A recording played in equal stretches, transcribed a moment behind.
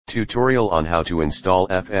Tutorial on how to install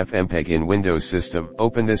FFmpeg in Windows system.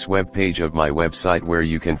 Open this web page of my website where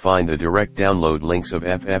you can find the direct download links of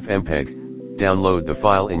FFmpeg. Download the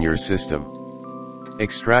file in your system.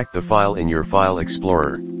 Extract the file in your file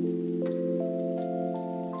explorer.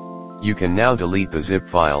 You can now delete the zip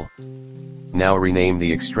file. Now rename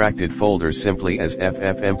the extracted folder simply as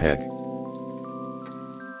FFmpeg.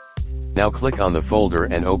 Now click on the folder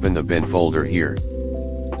and open the bin folder here.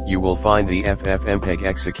 You will find the FFmpeg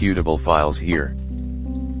executable files here.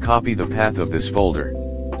 Copy the path of this folder.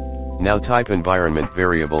 Now type environment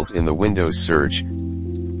variables in the Windows search.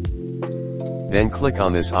 Then click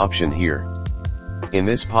on this option here. In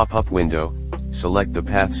this pop-up window, select the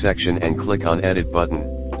path section and click on edit button.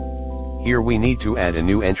 Here we need to add a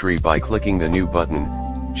new entry by clicking the new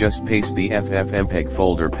button. Just paste the FFmpeg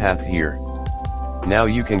folder path here. Now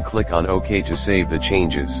you can click on OK to save the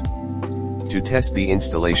changes. To test the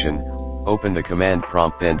installation, open the command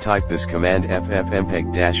prompt, then type this command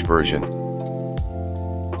FFmpeg-version.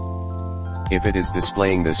 If it is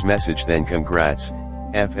displaying this message, then congrats,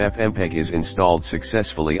 FFmpeg is installed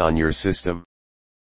successfully on your system.